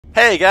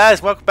Hey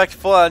guys, welcome back to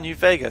Fallout New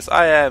Vegas.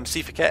 I am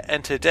SeiferKatt,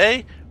 and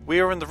today we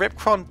are in the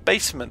Repcron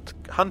basement,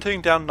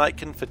 hunting down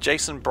Nightkin for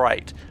Jason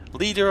Bright,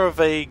 leader of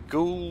a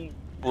ghoul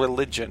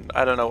religion.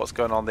 I don't know what's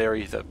going on there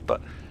either,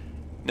 but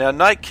now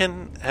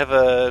Nightkin have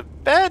a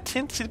bad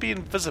tendency to be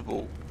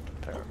invisible.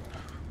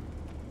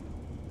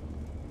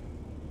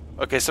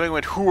 Okay, something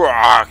went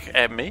hooah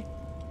at me.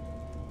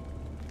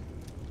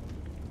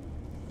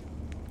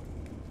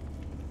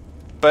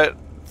 But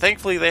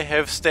thankfully they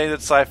have standard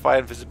sci-fi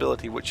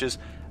invisibility, which is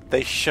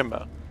they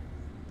shimmer.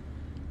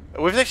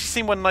 We've actually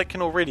seen one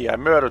Nightkin already. I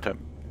murdered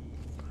him.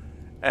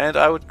 And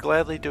I would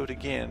gladly do it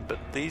again, but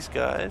these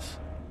guys...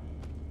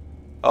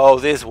 Oh,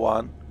 there's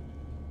one.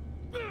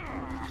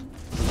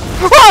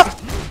 Ah!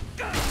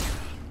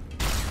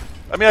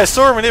 I mean, I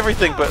saw him and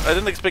everything, but I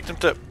didn't expect him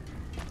to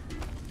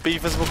be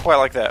visible quite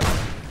like that.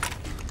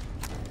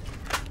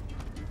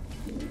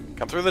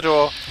 Come through the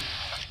door.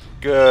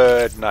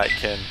 Good,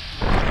 Nightkin.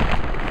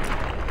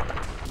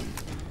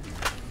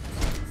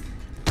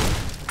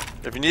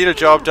 If you need a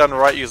job done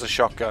right, use a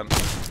shotgun.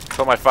 That's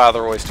what my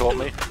father always taught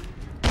me.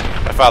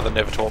 My father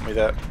never taught me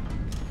that.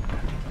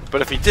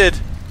 But if he did,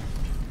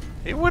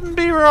 he wouldn't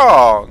be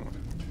wrong.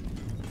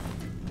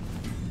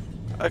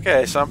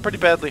 Okay, so I'm pretty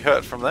badly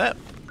hurt from that.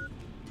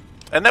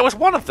 And that was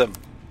one of them.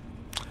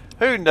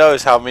 Who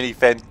knows how many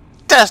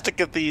fantastic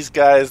of these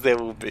guys there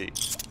will be.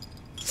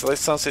 So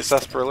let's sunset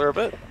sarsaparilla a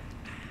bit.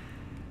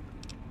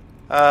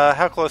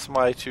 How close am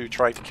I to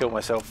trying to kill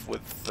myself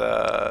with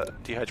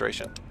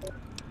dehydration?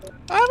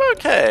 I'm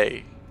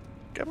okay.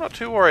 I'm not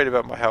too worried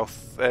about my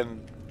health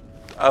and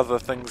other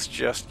things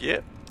just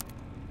yet.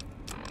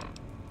 So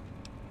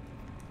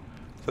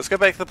let's go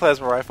back to the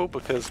plasma rifle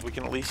because we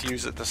can at least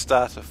use it to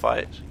start a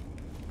fight.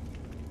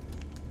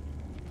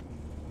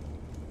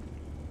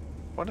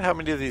 Wonder how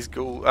many of these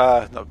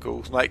not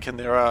ghouls, Nightkin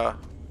there are.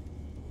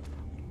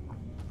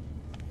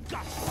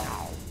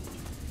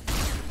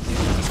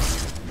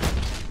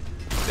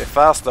 They're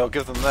fast though, I'll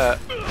give them that.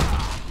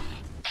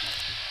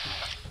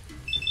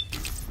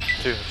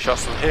 2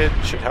 shots to the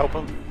head should help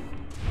him.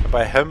 And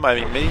by him, I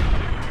mean me.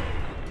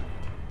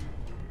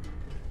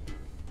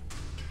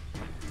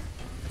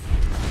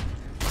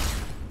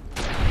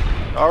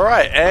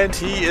 Alright, and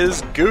he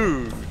is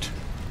good.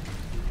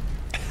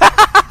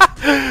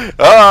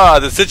 Ah,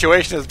 the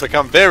situation has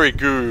become very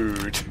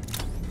good.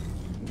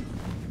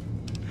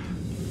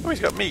 Oh, he's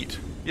got meat.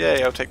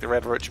 Yay, I'll take the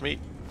red roach meat.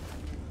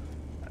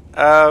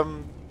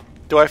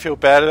 Do I feel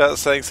bad about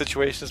saying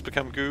situation has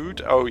become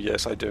good? Oh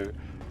yes, I do.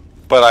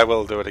 But I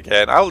will do it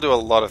again. I'll do a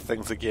lot of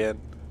things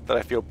again that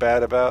I feel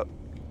bad about.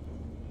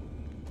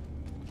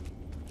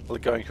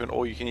 Like going to an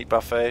all-you-can-eat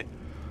buffet.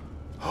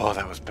 Oh,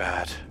 that was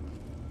bad.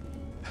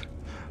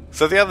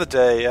 So the other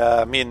day,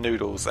 me and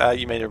Noodles,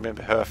 you may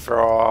remember her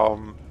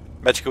from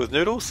Magical with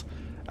Noodles,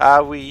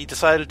 we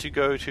decided to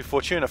go to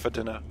Fortuna for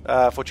dinner.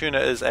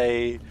 Fortuna is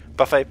a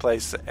buffet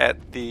place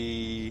at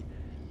the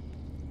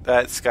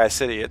Sky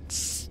City.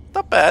 It's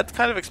not bad, it's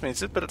kind of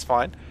expensive, but it's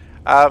fine.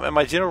 And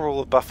my general rule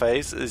of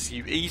buffets is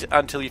you eat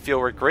until you feel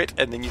regret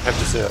and then you have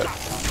dessert.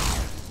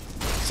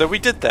 So we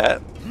did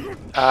that,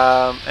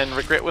 and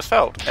regret was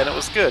felt, and it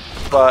was good.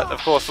 But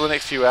of course for the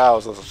next few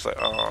hours I was just like,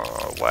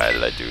 oh, why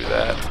did I do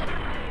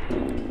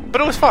that? But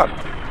it was fun.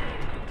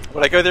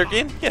 Would I go there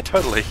again? Yeah,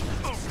 totally.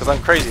 Because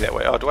I'm crazy that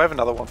way. Oh, do I have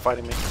another one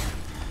fighting me?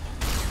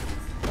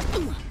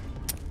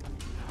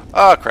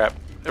 Oh crap,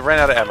 it ran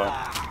out of ammo.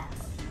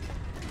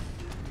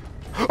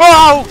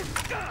 Oh!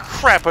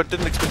 Crap, I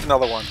didn't expect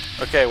another one.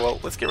 Okay, well,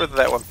 let's get rid of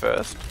that one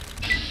first.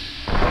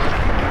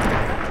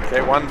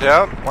 Okay, one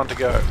down, one to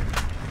go.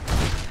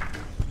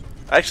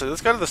 Actually,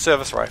 let's go to the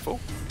service rifle.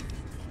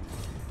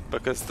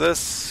 Because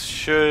this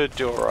should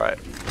do alright.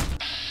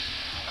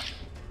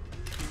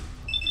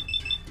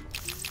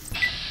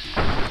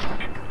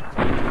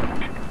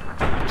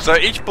 So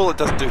each bullet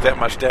doesn't do that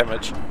much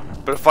damage,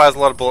 but it fires a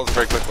lot of bullets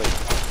very quickly.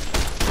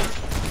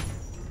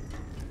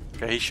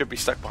 Okay, he should be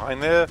stuck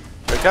behind there.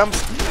 Here it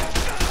comes.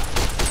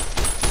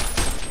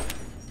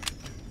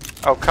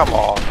 Oh, come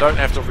on. Don't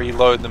have to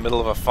reload in the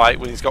middle of a fight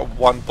when he's got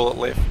 1 bullet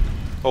left.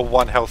 Or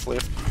 1 health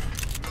left.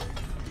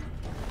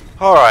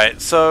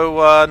 Alright,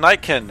 so,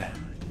 Nightkin.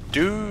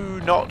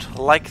 Do not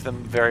like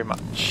them very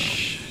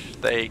much.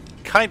 They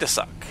kinda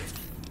suck.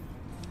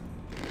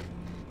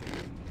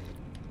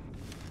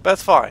 But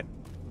that's fine.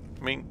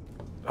 I mean...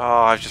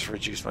 Oh, I've just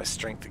reduced my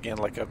strength again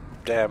like a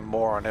damn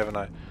moron, haven't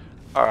I?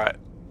 Alright.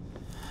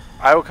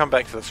 I will come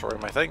back to this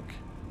room, I think.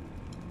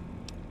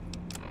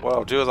 What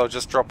I'll do is I'll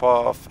just drop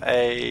off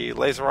a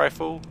laser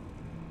rifle.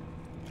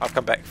 I'll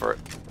come back for it.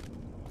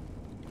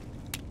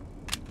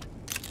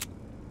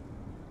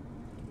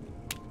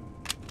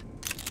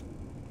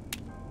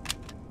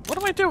 What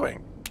am I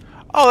doing?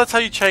 Oh, that's how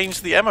you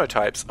change the ammo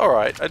types.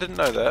 Alright, I didn't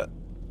know that.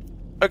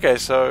 Okay,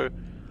 so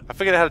I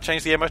figured out how to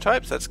change the ammo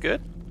types. That's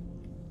good.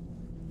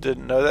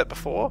 Didn't know that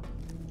before.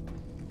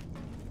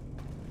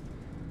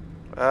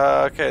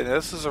 Okay, now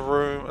this is a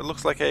room. It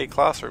looks like a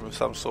classroom of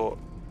some sort.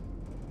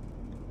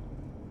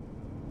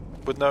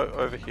 With no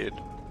overhead.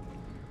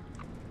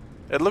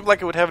 It looked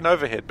like it would have an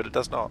overhead, but it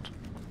does not.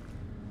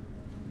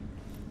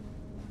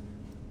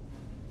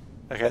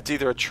 Okay, it's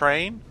either a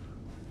train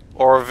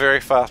or a very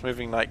fast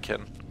moving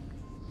nightkin.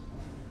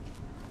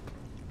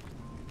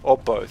 Or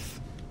both.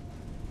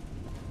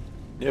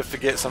 You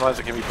forget sometimes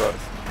it can be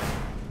both.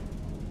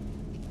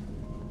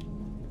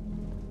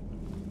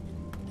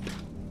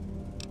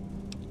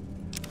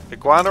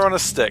 Iguana on a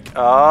stick.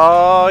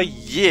 Oh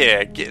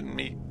yeah, getting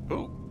me.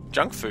 Ooh,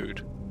 junk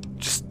food.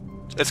 Just,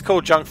 it's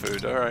called junk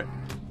food. All right.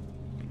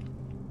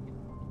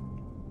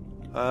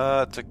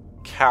 It's a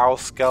cow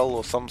skull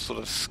or some sort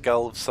of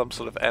skull of some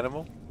sort of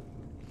animal.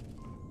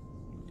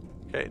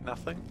 Okay,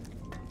 nothing.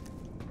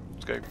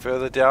 It's going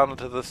further down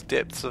into the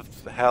depths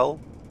of hell.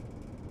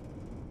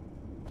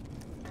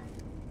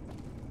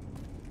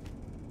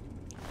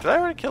 Did I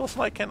already kill this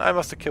nightkin? I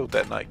must have killed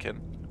that nightkin.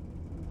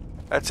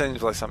 That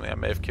seems like something I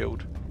may have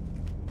killed.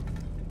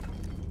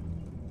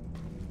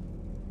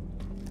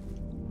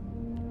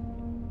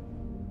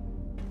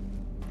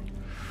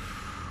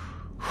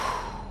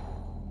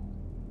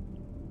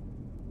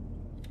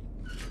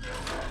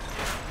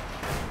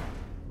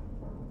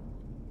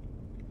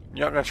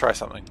 Yeah, I'm going to try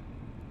something.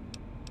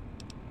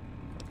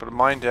 Put a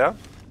mine down.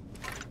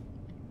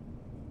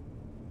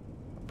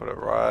 Put it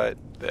right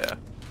there.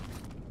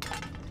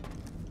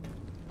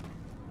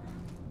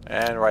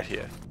 And right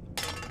here.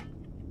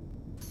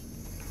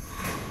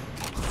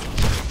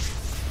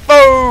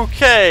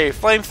 Okay,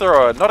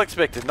 flamethrower. Not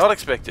expected, not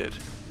expected.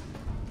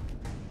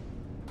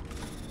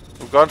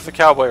 We've gone to the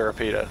cowboy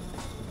repeater.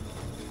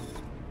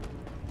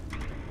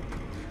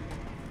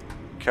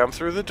 Come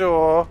through the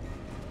door.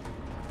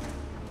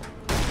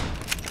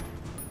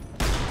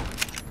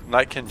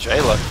 Nightkin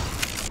jailer.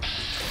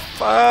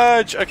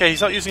 Fudge! Okay,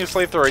 he's not using his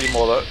flamethrower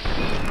anymore though.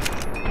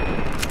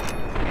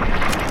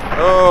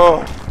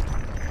 Oh!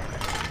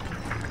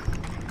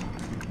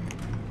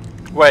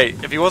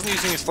 Wait, if he wasn't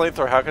using his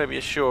flamethrower, how can I be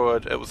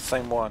assured it was the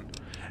same one?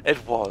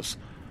 It was.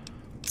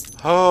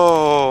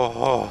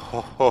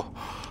 Oh.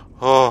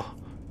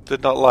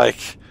 Did not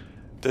like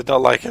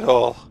at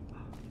all.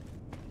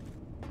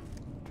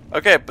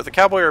 Okay, but the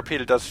cowboy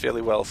repeater does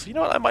fairly well, so you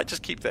know what, I might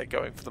just keep that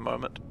going for the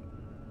moment.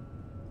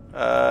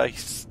 He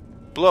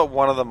blew up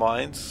one of the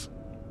mines.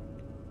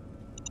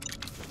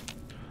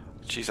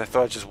 Jeez, I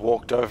thought I just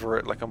walked over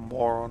it like a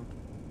moron.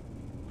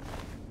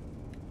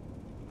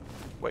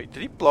 Wait,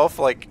 did he blow off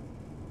like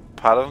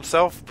part of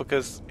himself?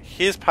 Because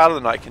here's part of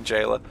the Nightkin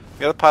Jailer.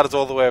 The other part is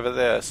all the way over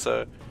there,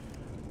 so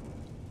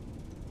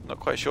not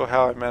quite sure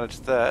how I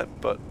managed that,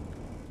 but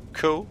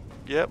cool.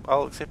 Yep,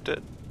 I'll accept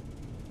it.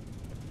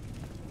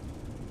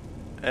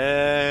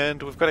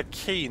 And we've got a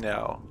key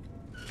now.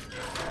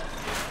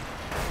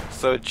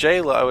 So a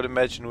jailer, I would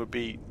imagine, would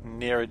be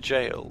near a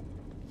jail.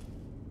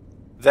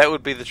 That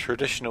would be the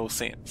traditional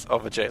sense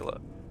of a jailer.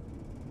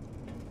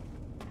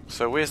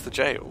 So where's the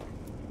jail?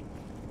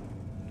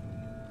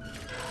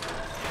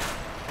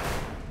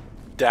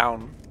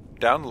 Down.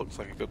 Down looks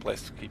like a good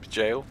place to keep a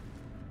jail.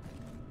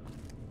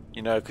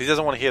 You know, because he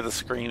doesn't want to hear the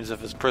screams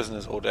of his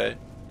prisoners all day.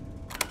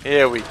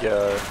 Here we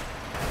go.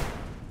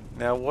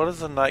 Now, what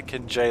does a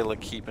Nightkin jailer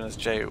keep in his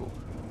jail?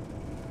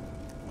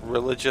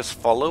 Religious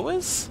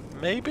followers?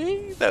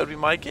 Maybe? That would be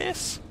my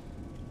guess.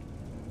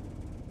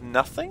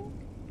 Nothing?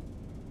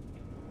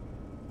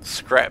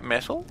 Scrap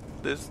metal?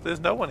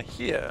 There's no one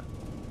here.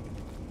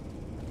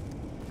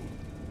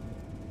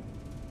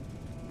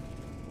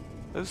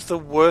 This is the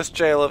worst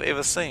jail I've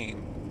ever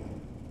seen.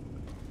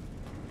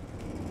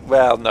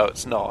 Well, no,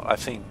 it's not. I've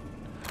seen...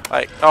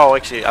 oh,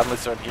 actually,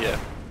 unless I'm here.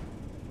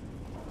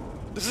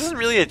 This isn't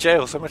really a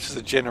jail so much as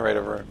a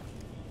generator room.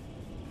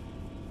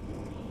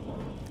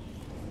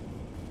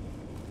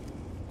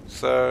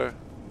 So...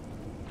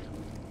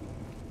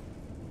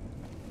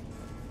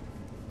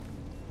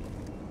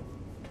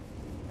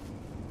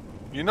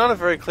 You're not a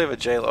very clever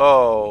jailer.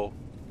 Oh,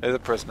 there's a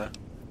prisoner.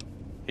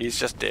 He's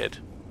just dead.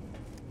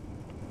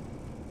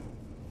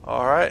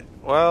 Alright,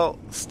 well,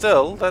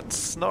 still,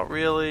 that's not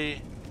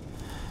really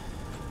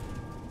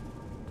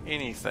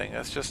anything.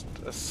 That's just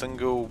a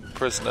single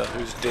prisoner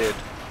who's dead.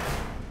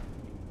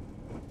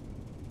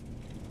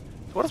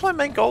 What is my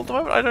main goal at the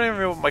moment? I don't even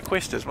remember what my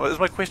quest is. Is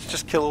my quest to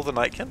just kill all the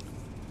Nightkin?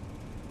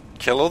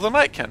 Kill all the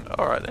Nightkin.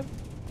 Alright then.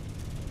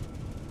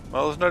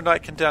 Well, there's no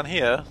Nightkin down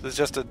here. There's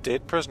just a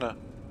dead prisoner.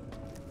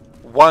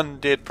 One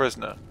dead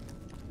prisoner.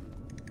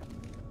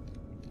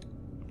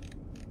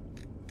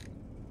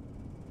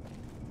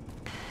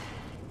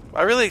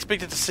 I really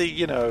expected to see,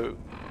 you know,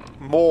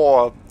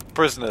 more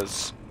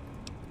prisoners.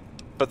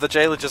 But the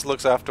jailer just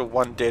looks after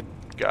one dead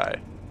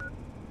guy.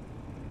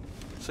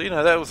 So, you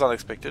know, that was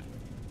unexpected.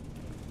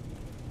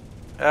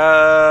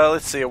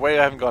 Let's see, away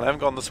I haven't gone. I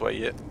haven't gone this way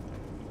yet.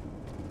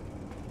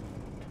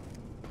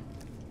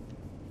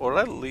 Or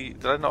did I leave?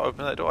 Did I not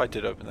open that door? I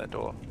did open that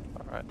door.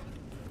 Alright.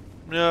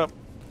 No,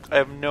 I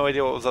have no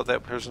idea what was up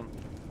that prison.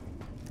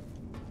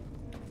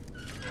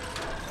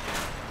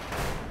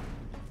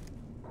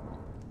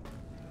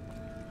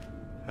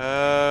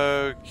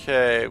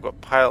 Okay, we've got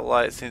pilot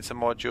light, sensor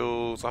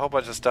modules, a whole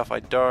bunch of stuff I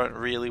don't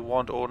really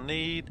want or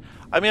need.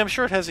 I mean, I'm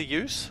sure it has a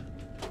use,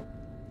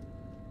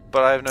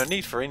 but I have no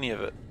need for any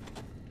of it.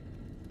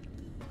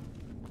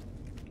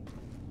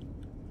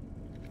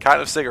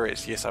 Carton of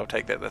cigarettes. Yes, I'll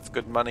take that. That's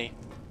good money.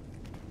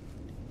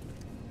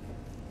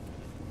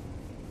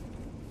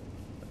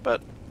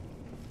 But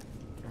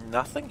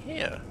nothing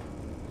here.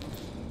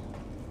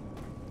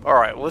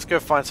 Alright, well, let's go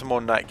find some more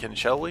Nightkin,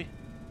 shall we?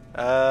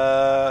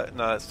 No,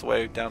 that's the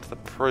way down to the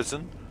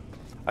prison.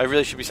 I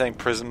really should be saying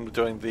prison,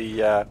 doing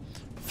the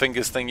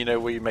fingers thing, you know,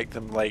 where you make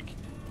them like,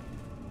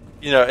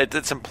 you know,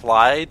 it's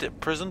implied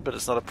prison, but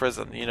it's not a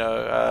prison. You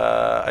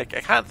know, I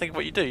can't think of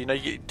what you do. You know,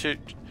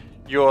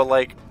 your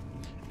like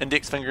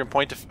index finger and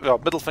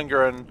middle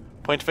finger and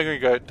pointer finger, you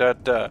go duh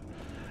duh.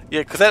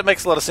 Yeah, because that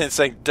makes a lot of sense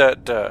saying duh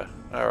duh.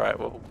 All right,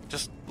 well,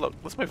 just look.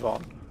 Let's move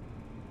on.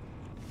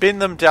 Bend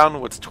them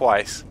downwards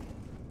twice.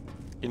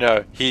 You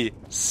know, he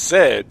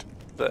said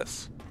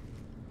this.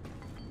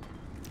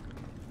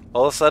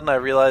 All of a sudden, I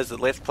realized that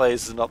Let's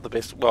Plays is not the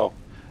best. Well,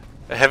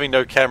 having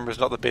no camera is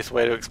not the best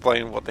way to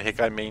explain what the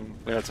heck I mean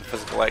when it's a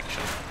physical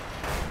action.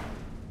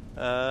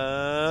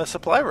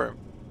 Supply room.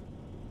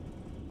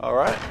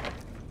 Alright.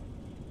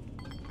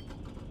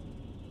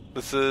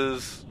 This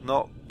is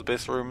not the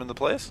best room in the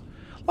place.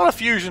 A lot of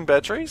fusion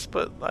batteries,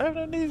 but I have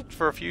no need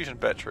for a fusion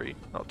battery.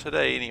 Not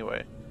today,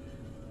 anyway.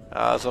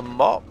 There's a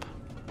mop.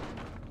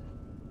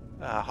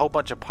 A whole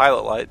bunch of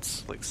pilot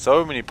lights. Like,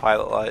 so many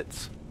pilot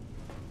lights.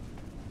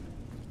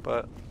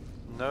 But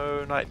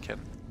no Nightkin.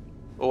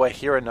 Oh, I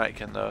hear a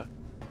Nightkin though.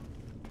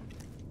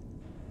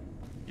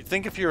 You'd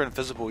think if you're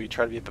invisible you'd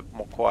try to be a bit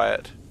more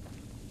quiet.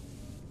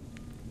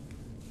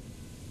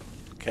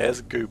 Okay, there's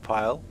a goo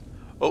pile.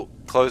 Oh,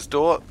 closed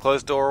door.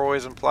 Closed door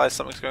always implies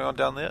something's going on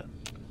down there.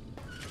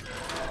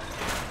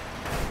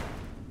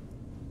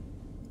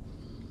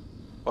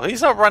 Well,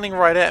 he's not running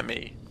right at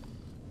me.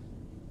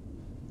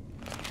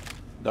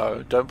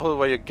 No, don't pull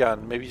away your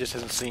gun. Maybe he just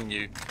hasn't seen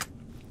you.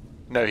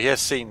 No, he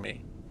has seen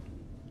me.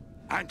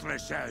 Antler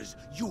says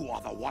you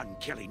are the one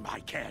killing my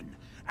Ken.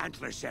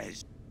 Antler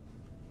says...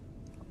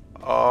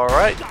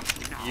 Alright.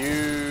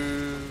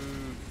 You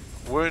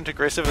weren't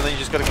aggressive and then you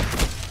just gotta...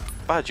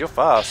 Fudge, you're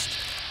fast.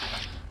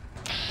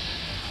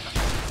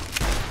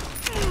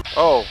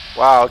 Oh,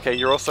 wow, okay,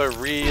 you're also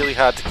really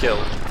hard to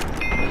kill.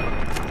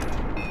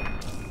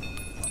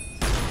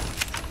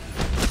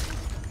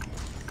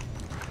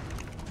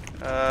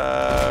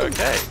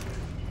 Okay.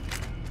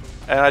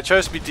 And I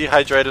chose to be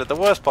dehydrated at the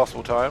worst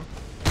possible time.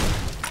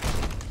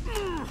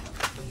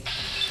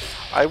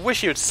 I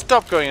wish he would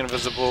stop going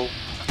invisible.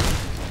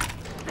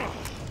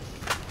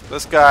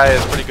 This guy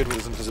is pretty good with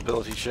his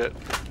invisibility shit.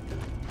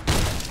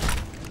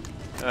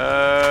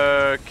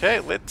 Okay,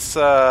 let's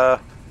whoa,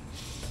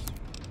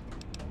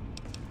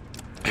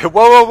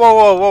 whoa, whoa,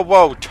 whoa, whoa,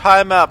 whoa,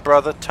 time out,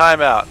 brother,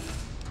 time out.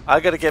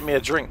 I gotta get me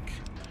a drink.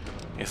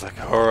 He's like,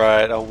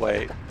 alright, I'll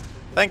wait.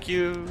 Thank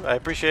you, I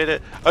appreciate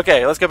it.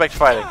 Okay, let's go back to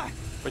fighting.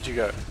 Where'd you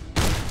go?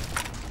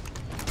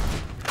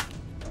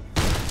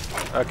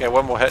 Okay,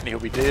 one more hit and he'll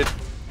be dead.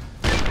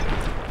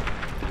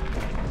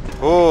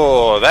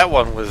 Oh, that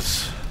one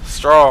was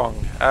strong.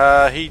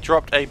 He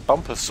dropped a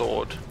bumper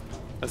sword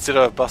instead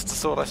of a buster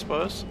sword, I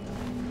suppose.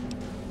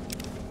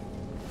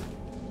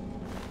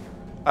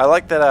 I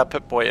like that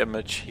Pip-Boy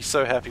image. He's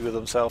so happy with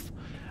himself.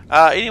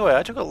 Anyway,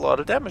 I took a lot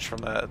of damage from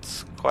that.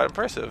 It's quite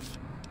impressive.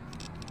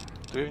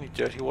 Do we have any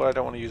dirty water? I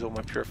don't want to use all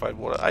my purified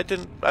water. I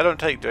don't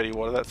take dirty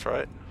water, that's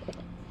right.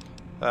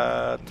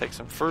 Take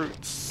some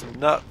fruits, some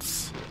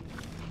nuts.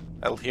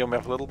 That'll heal me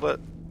up a little bit.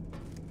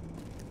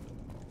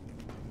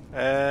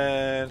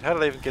 And how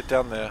did I even get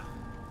down there?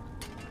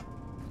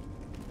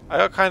 I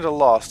got kind of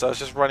lost. I was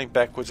just running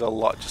backwards a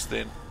lot just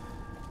then.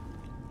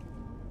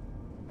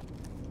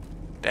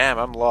 Damn,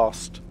 I'm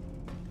lost.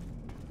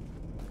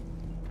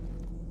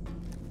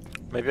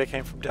 Maybe I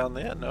came from down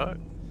there? No.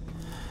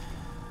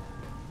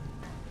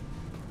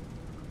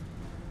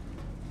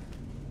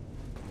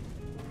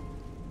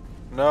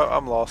 No,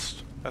 I'm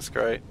lost. That's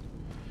great.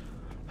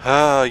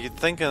 You'd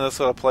think in this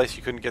sort of place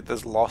you couldn't get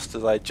as lost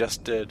as I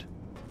just did.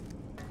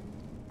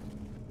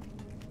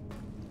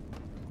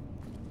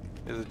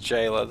 There's a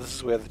jailer. This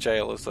is where the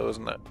jail is though,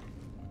 isn't it?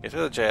 Yes,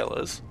 where the jail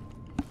is.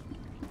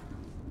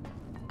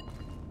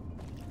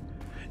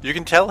 You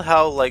can tell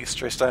how like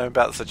stressed I am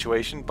about the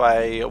situation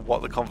by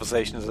what the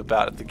conversation is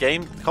about. If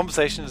the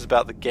conversation is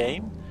about the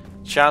game,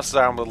 chances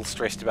are I'm a little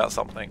stressed about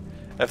something.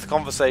 If the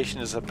conversation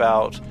is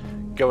about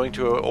going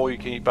to an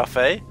all-you-can-eat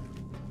buffet,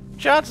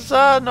 chances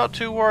are not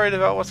too worried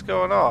about what's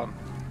going on.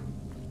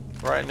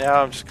 Right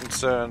now I'm just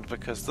concerned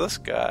because this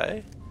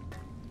guy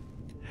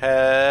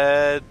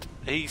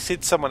he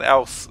said someone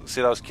else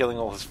said I was killing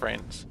all his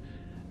friends.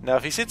 Now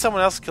if he said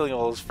someone else killing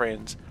all his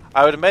friends,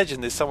 I would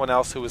imagine there's someone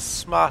else who is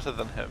smarter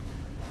than him.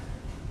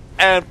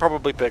 And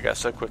probably bigger,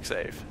 so quick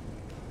save.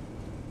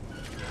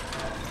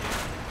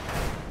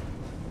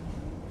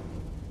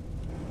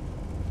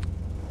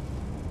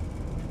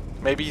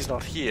 Maybe he's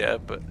not here,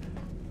 but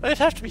they'd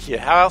have to be here.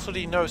 How else would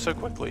he know so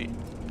quickly?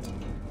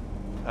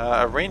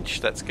 A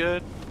wrench, that's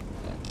good.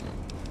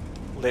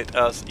 Let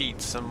us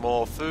eat some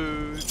more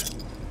food.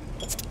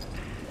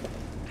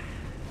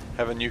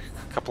 Have a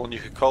couple of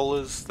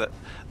Nuka-Colas.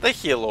 They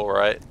heal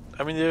alright.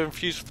 I mean, they're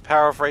infused with the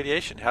power of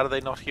radiation. How do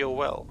they not heal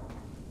well?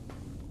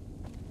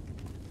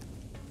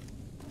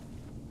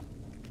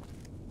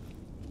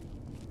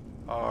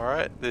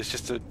 Alright, there's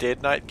just a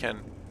dead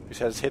Nightkin who's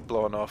had his head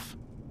blown off.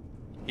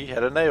 He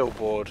had a nail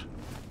board.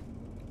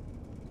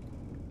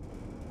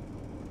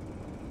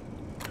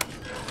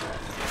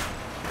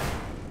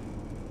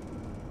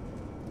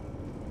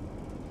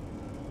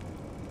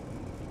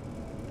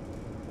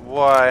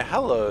 Why,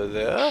 hello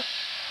there.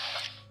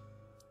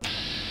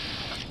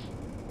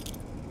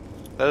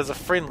 That is a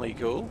friendly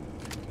ghoul.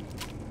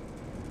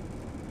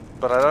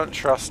 But I don't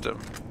trust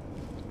him.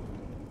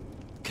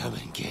 Come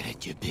and get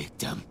it, you big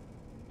dumb.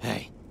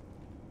 Hey,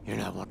 you're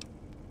not one.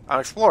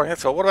 I'm exploring,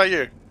 that's all. What about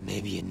you?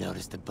 Maybe you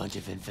noticed a bunch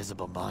of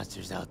invisible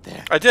monsters out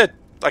there. I did.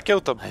 I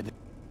killed them.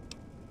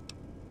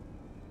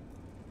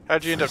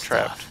 How'd you end up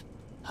trapped?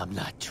 I'm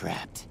not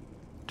trapped.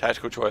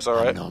 Tactical choice,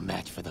 alright. I'm no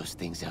match for those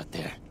things out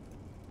there.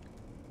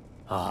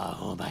 Oh,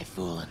 who am I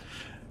fooling?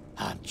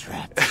 I'm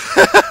trapped.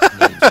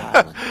 Name's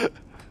Harlan.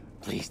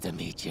 Pleased to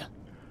meet you.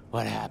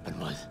 What happened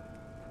was,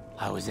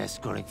 I was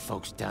escorting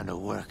folks down to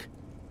work.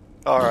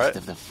 Alright. Most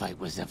of the fight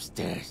was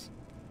upstairs.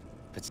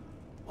 But,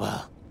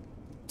 well,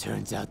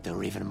 turns out there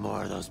were even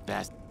more of those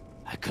bastards.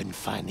 I couldn't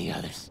find the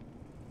others.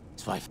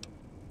 So I...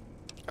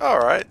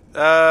 Alright.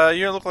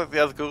 You don't look like the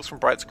other ghouls from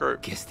Bright's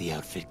group. Guess the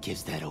outfit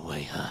gives that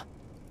away, huh?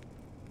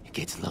 It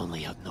gets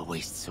lonely out in the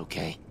wastes,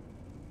 okay?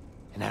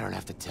 And I don't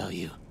have to tell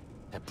you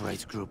that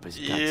Bright's group has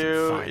got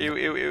some fine...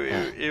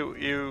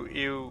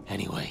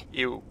 Anyway,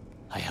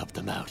 I helped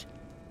them out,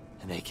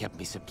 and they kept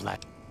me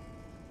supplied.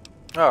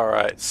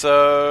 Alright,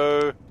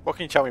 so... what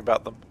can you tell me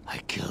about them? I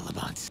kill the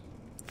on...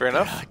 Fair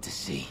enough. They're hard to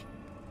see,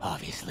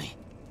 obviously,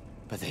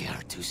 but they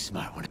are too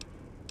smart when...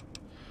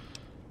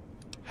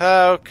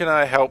 How can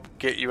I help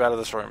get you out of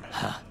this room?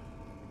 Huh.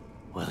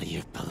 Well,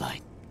 you're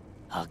polite.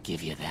 I'll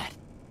give you that.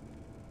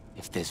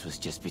 If this was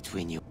just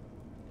between you...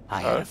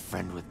 I had a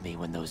friend with me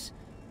when those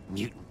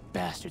mutant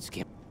bastards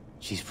came...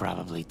 She's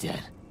probably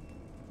dead.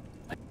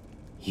 But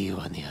you,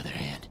 on the other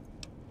hand...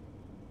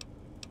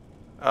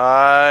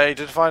 I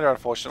did find her,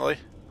 unfortunately.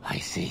 I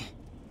see.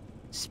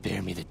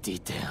 Spare me the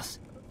details.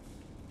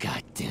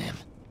 God damn.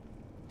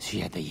 She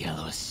had the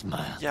yellowest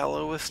smile.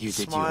 Yellowest You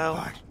did smile?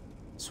 your part,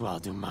 so I'll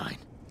do mine.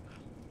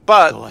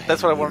 But,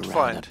 that's what I wanted to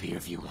find. Up here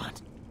if you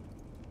want.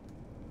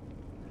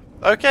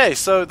 Okay,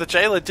 so the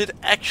jailer did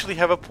actually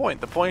have a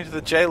point. The point of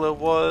the jailer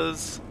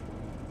was...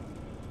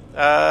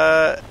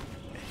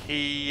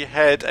 he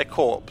had a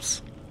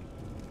corpse.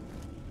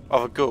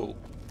 Of a ghoul.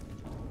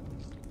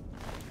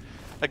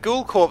 A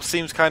ghoul corpse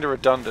seems kind of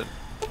redundant.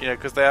 You know,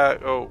 because they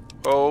are...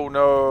 Oh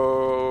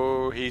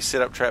no! He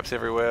set up traps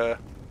everywhere.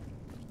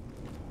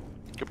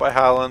 Goodbye,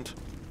 Harland.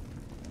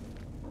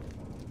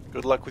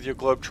 Good luck with your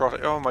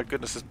globetrotting. Oh my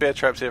goodness, there's bear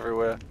traps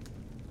everywhere.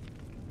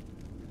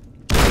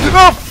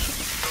 Oh!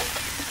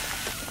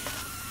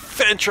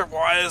 And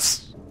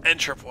tripwires! And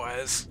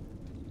tripwires.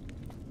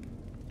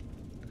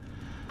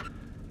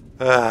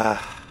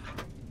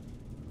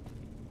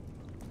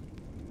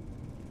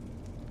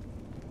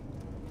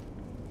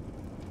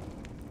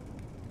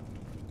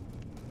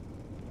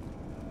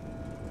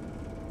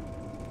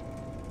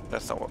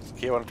 That's not what the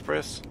key I wanted to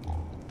press.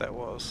 That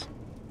was.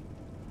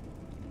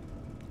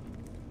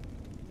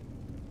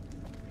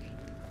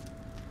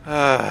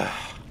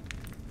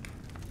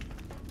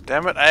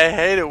 Damn it, I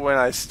hate it when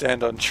I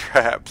stand on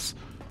traps.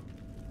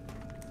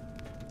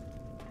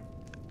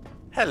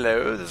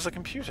 Hello, there's a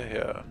computer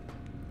here.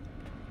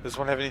 Does this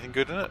one have anything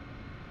good in it?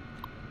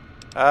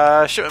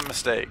 Shipment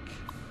mistake.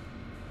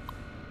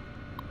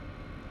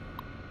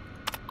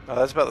 Oh,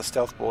 that's about the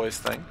stealth boys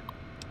thing.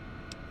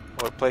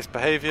 Workplace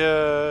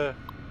behavior.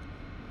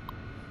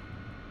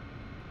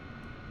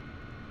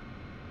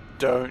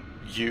 Don't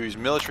use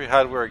military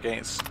hardware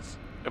against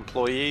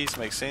employees,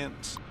 makes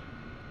sense.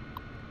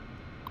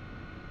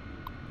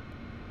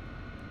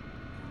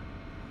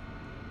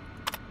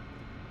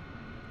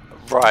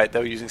 Right, they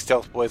were using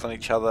stealth boys on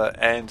each other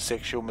and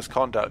sexual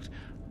misconduct.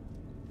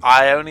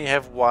 I only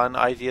have one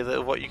idea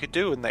of what you could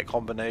do in that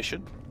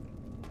combination.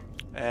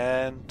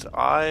 And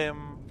I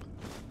am...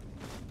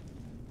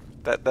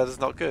 That is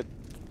not good.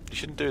 You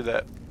shouldn't do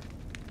that.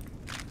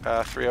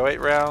 308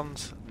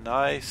 rounds.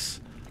 Nice.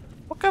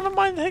 What kind of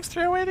mine takes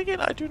 308 again?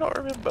 I do not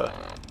remember.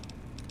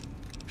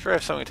 I'm sure I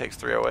have something that takes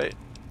 308.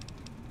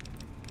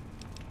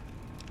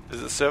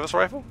 Is it a service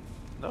rifle?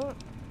 No.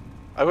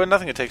 I've got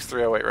nothing that takes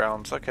 308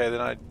 rounds. Okay, then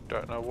I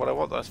don't know what I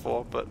want those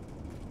for, but...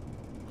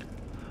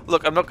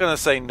 Look, I'm not going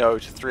to say no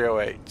to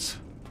 308s.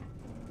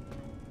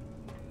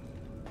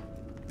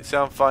 They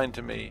sound fine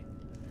to me.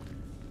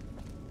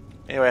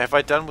 Anyway, have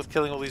I done with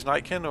killing all these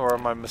Nightkin, or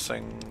am I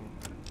missing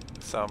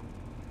some?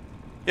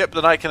 Yep,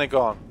 the Nightkin are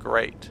gone.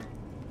 Great.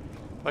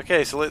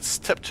 Okay, so let's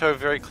tiptoe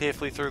very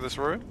carefully through this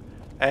room.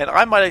 And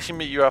I might actually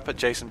meet you up at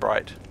Jason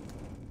Bright.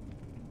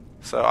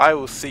 So I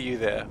will see you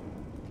there.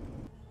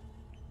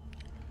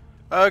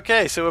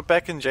 Okay, so we're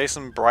back in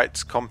Jason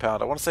Bright's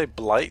compound. I want to say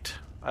Blight.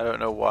 I don't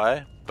know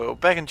why. But we're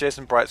back in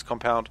Jason Bright's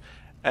compound.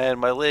 And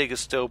my leg is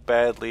still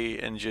badly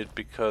injured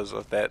because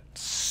of that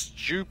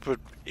stupid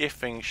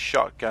effing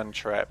shotgun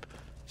trap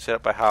set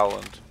up by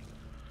Harland.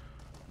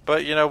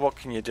 But you know, what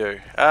can you do?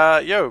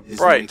 Yo, Is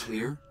Bright. the way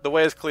clear? The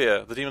way is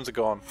clear. The demons are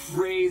gone.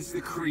 Praise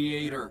the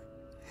Creator.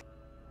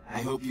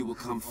 I hope you will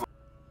come.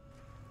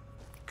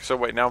 So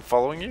wait, now I'm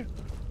following you?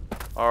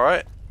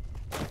 Alright.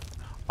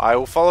 I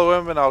will follow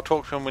him and I'll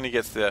talk to him when he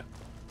gets there.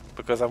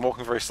 Because I'm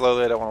walking very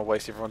slowly, I don't want to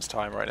waste everyone's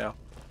time right now.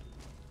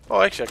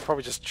 Oh, actually, I could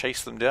probably just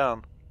chase them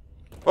down.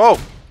 Whoa!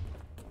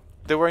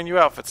 They're wearing new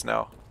outfits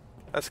now.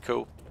 That's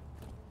cool.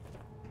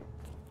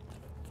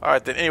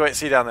 Alright then, anyway,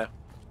 see you down there.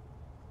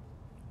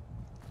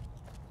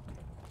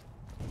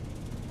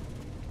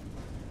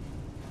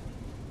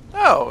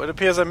 Oh, it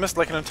appears I missed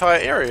like an entire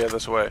area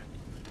this way.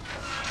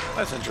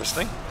 That's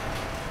interesting.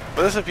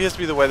 But this appears to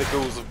be the way the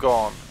ghouls have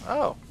gone.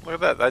 Oh, look at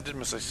that. I did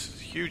miss a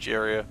huge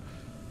area.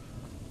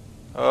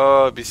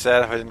 Oh, it'd be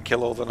sad if I didn't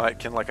kill all the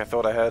Nightkin like I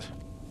thought I had.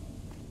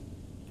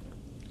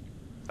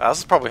 This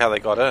is probably how they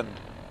got in.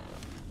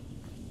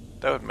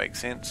 That would make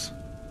sense.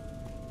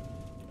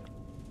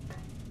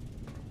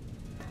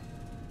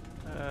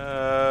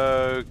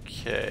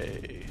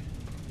 Okay.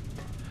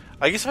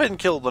 I guess if I didn't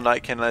kill the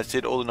Nightkin and I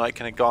said all the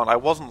Nightkin had gone, I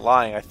wasn't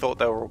lying. I thought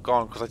they were all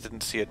gone because I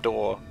didn't see a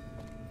door.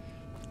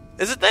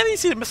 Is it that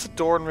easy to miss a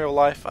door in real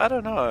life? I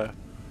don't know.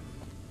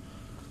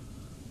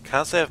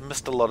 Can't say I've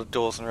missed a lot of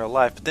doors in real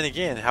life, but then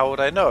again, how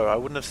would I know? I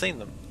wouldn't have seen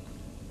them.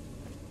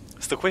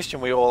 It's the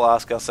question we all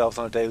ask ourselves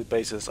on a daily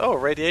basis. Oh, a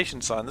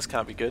radiation sign. This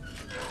can't be good.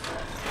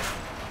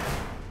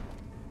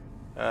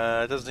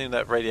 It doesn't seem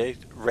that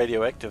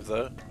radioactive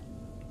though.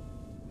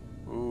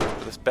 Ooh,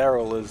 this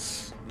barrel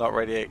is not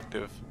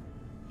radioactive.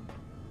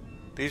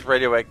 These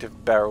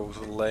radioactive barrels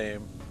are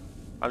lame.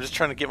 I'm just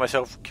trying to get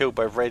myself killed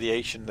by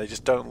radiation. They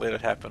just don't let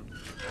it happen.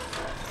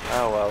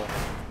 Oh well.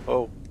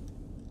 Oh.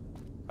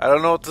 I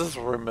don't know what this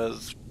room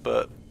is,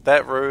 but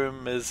that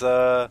room is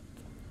got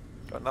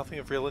nothing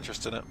of real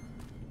interest in it.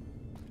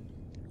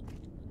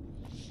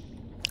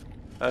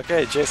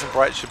 Okay, Jason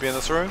Bright should be in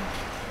this room.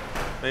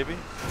 Maybe.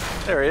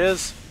 There he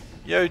is.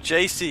 Yo,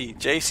 JC.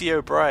 JC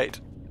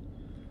O'Bright.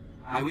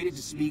 I waited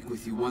to speak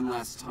with you one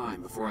last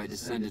time before I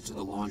descended to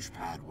the launch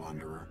pad,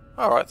 Wanderer.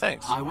 Alright,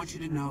 thanks. I want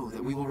you to know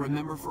that we will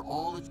remember for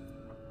all that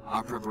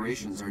our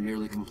preparations are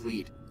nearly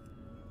complete.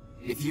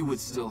 If you would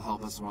still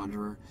help us,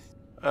 Wanderer.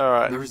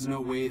 Alright. There is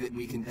no way that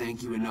we can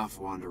thank you enough,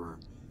 Wanderer.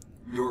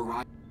 Your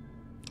right.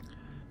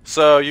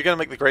 So, you're going to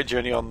make the great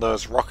journey on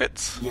those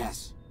rockets?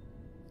 Yes.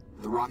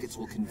 The rockets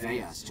will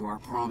convey us to our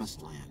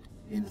promised land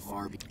in the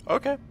far beyond.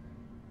 Okay.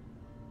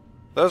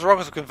 Those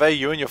rockets will convey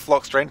you and your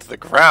flock straight to the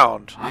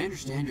ground. I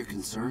understand your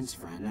concerns,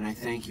 friend, and I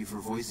thank you for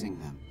voicing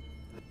them.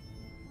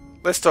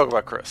 Let's talk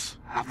about Chris.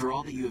 After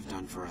all that you have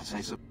done for us,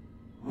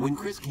 when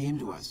Chris came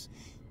to us,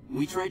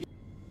 we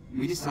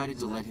decided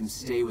to let him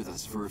stay with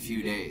us for a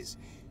few days.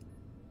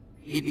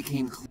 It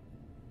became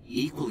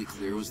equally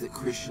clear was that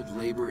Chris should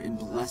labor in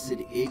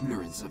blessed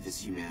ignorance of his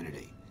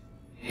humanity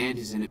and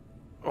his inability.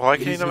 Why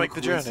can't you not make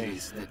the journey?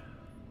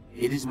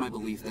 It is my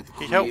belief that the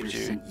He helped Creator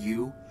you. sent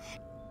you.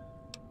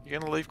 You're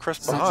going to leave Chris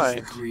Such behind.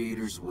 is the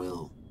Creator's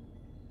will.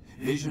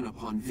 Vision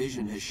upon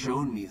vision has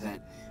shown me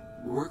that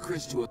were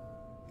Chris to the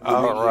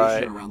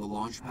radiation around the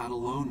launch pad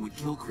alone would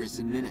kill Chris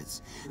in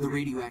minutes. The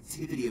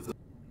radioactivity of the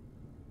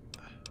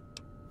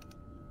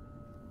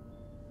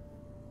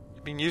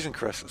You've been using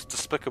Chris. It's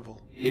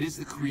despicable. It is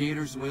the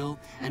Creator's will,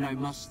 and I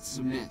must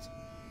submit.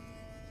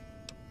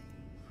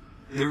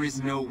 There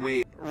is no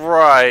way.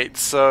 Right,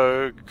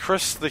 so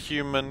Chris the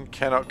human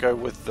cannot go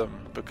with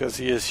them because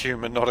he is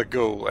human, not a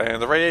ghoul,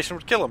 and the radiation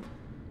would kill him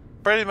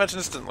pretty much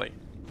instantly.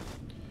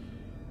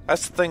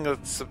 That's the thing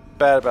that's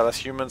bad about us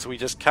humans. We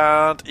just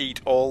can't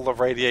eat all the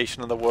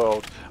radiation in the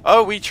world.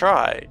 Oh, we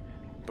try,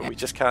 but we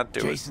just can't do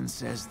it. Jason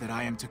says that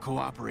I am to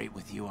cooperate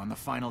with you on the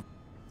final.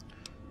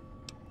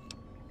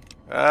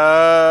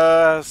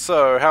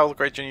 So how will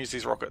Great Jin use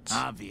these rockets?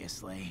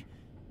 Obviously.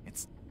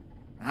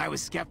 I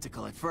was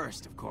skeptical at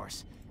first, of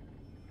course.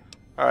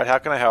 Alright, how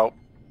can I help?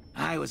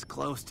 I was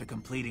close to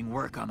completing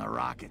work on the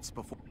rockets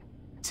before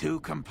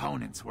 2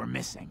 components were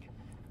missing.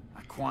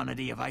 A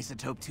quantity of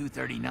isotope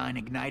 239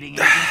 igniting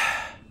agent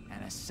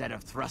and a set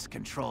of thrust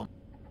control.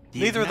 The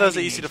Neither of those are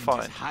igniting easy to agent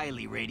find. is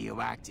highly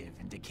radioactive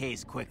and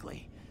decays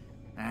quickly.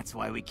 That's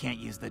why we can't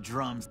use the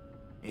drums.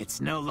 It's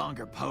no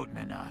longer potent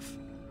enough.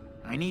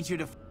 I need you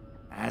to...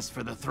 As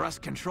for the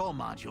thrust control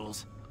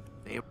modules,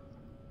 they...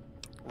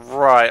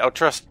 Right, I'll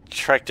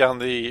track down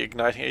the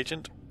igniting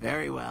agent.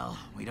 Very well.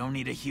 We don't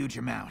need a huge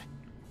amount.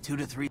 2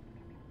 to 3...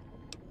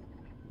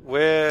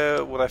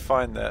 Where would I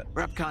find that?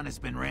 Repcon has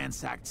been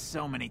ransacked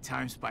so many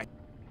times by...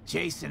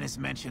 Jason has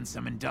mentioned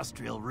some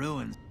industrial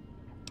ruins.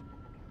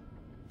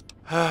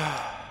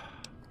 Alright.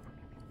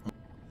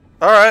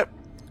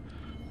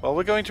 Well,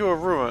 we're going to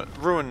a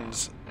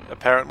ruins,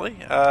 apparently.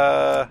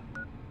 The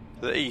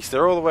east.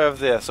 They're all the way over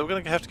there. So we're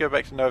going to have to go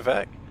back to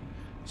Novak.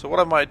 So what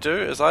I might do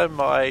is I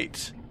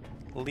might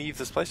leave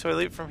this place. Do I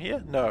leave it from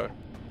here? No.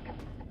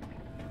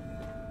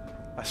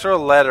 I saw a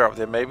ladder up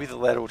there. Maybe the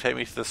ladder will take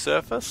me to the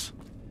surface.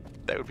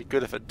 That would be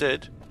good if it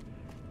did.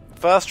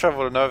 Fast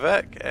travel to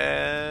Novak,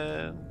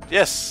 and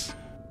yes!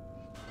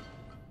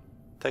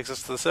 Takes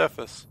us to the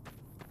surface.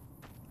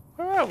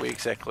 Where are we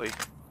exactly?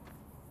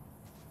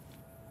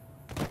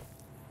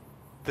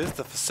 There's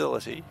the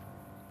facility.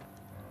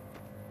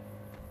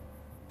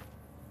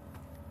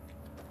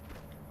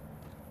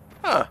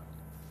 Huh.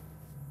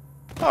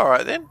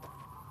 Alright then.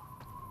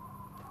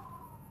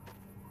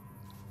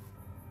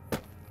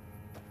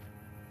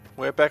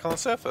 We're back on the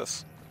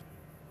surface.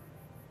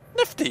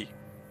 Nifty!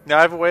 Now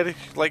I have a way to,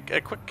 like,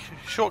 a quick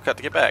shortcut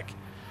to get back.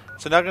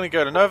 So now I'm going to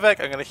go to Novak,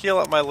 I'm going to heal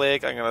up my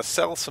leg, I'm going to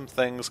sell some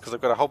things, because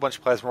I've got a whole bunch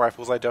of plasma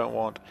rifles I don't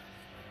want.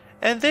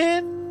 And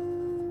then...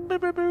 I'm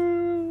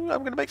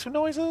going to make some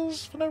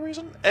noises for no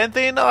reason. And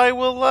then I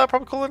will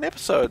probably call it an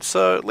episode.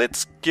 So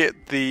let's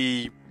get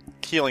the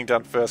healing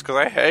done first, because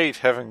I hate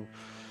having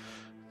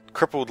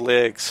crippled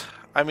legs.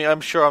 I mean,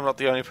 I'm sure I'm not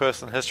the only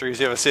person in history who's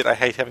ever said I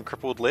hate having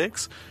crippled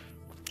legs.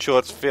 Sure,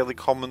 it's a fairly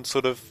common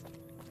sort of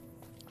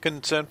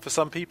concern for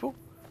some people.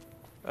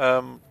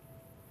 I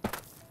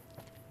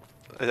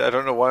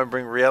don't know why I'm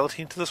bringing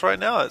reality into this right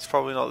now. It's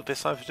probably not the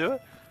best time to do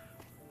it.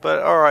 But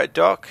alright,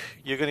 Doc,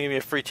 you're going to give me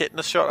a free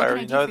tetanus shot. I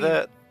already know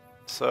that.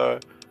 So,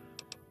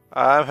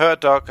 I'm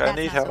hurt, Doc. I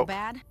need help. So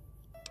bad.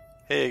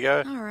 Here you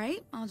go.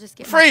 Alright, I'll just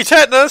get free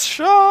tetanus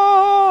shot!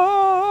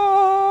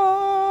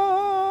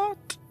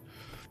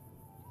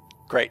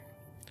 Great.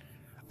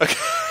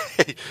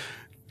 Okay.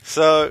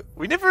 So,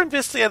 we never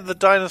investigated the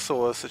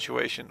dinosaur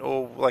situation,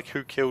 or like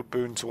who killed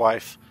Boone's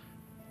wife.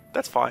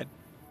 That's fine.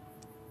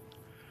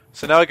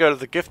 So now I go to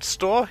the gift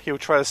store. He'll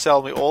try to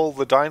sell me all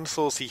the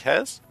dinosaurs he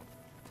has.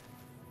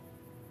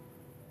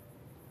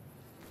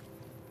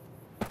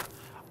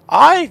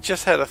 I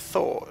just had a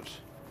thought.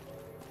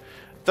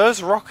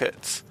 Those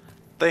rockets,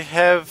 they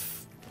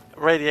have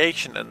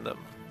radiation in them.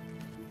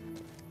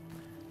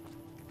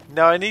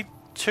 Now I need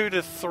 2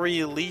 to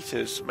 3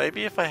 liters.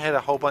 Maybe if I had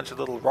a whole bunch of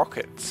little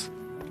rockets,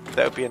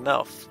 that would be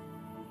enough.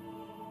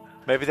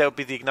 Maybe that would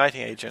be the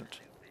igniting agent.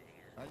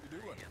 How you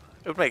doing?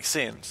 It would make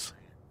sense.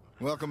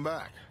 Welcome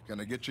back. Can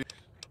I get you?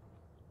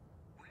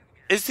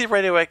 Is there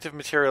radioactive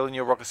material in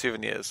your rocket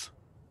souvenirs?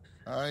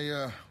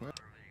 Well,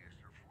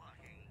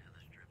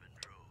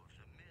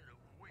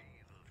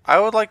 I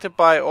would like to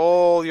buy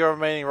all your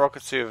remaining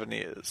rocket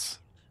souvenirs.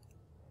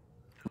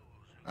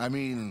 I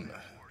mean,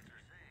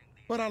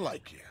 but I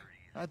like you.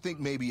 I think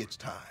maybe it's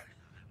time.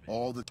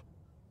 All the...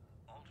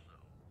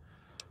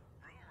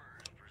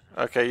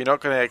 Okay, you're not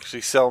going to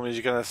actually sell me,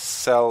 you're going to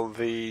sell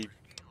the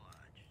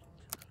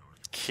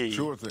key.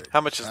 Sure thing.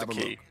 How much is Have the a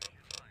key? look.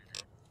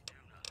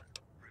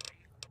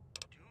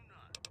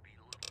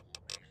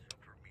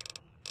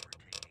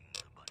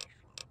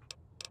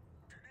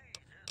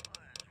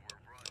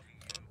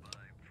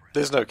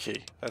 There's no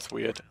key. That's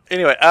weird.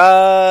 Anyway,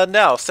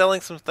 now,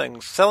 selling some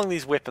things. Selling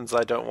these weapons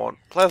I don't want.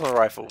 Plasma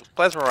rifles.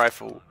 Plasma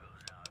rifle.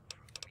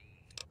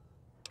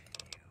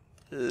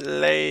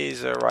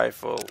 Laser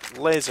rifle.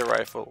 Laser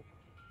rifle.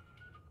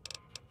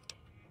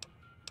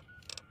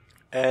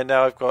 And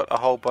now I've got a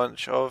whole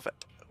bunch of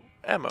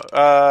ammo.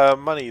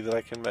 Money that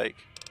I can make.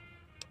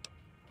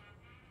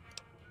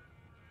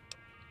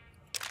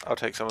 I'll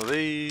take some of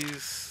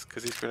these,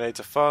 because these grenades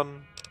are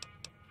fun.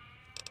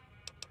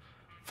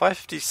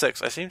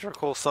 556. I seem to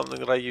recall something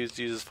that I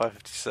uses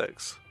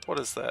 556. What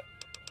is that?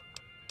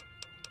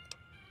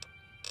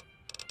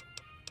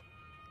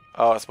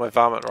 Oh, it's my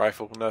varmint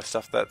rifle. No,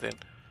 stuff that then.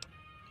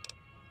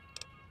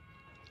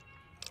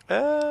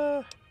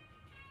 Oh,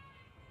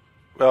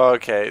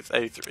 okay, it's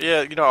 83.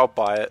 Yeah, you know, I'll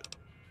buy it.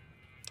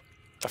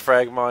 A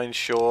frag mine,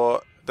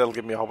 sure. That'll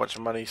give me a whole bunch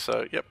of money,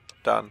 so, yep,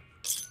 done.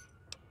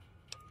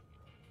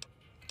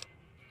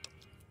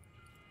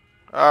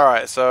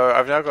 Alright, so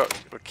I've now got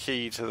a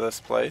key to this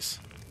place.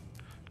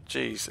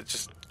 Jeez,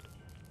 it's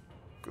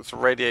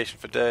radiation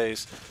for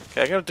days.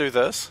 Okay, I'm going to do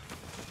this.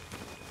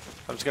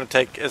 I'm just going to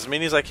take as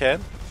many as I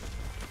can.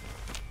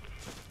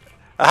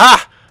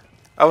 Aha!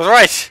 I was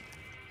right!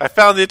 I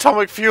found the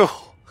atomic fuel!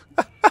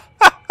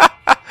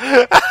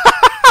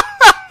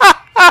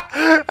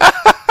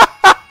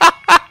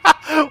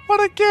 What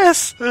a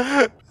guess!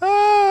 Okay,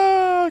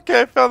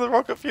 I found the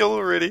rocket fuel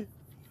already.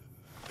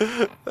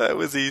 That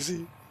was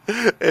easy.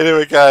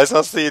 Anyway, guys,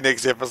 I'll see you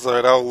next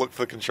episode. I'll look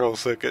for the control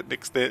circuit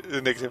next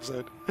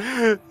episode.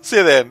 See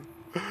you then.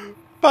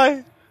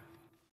 Bye.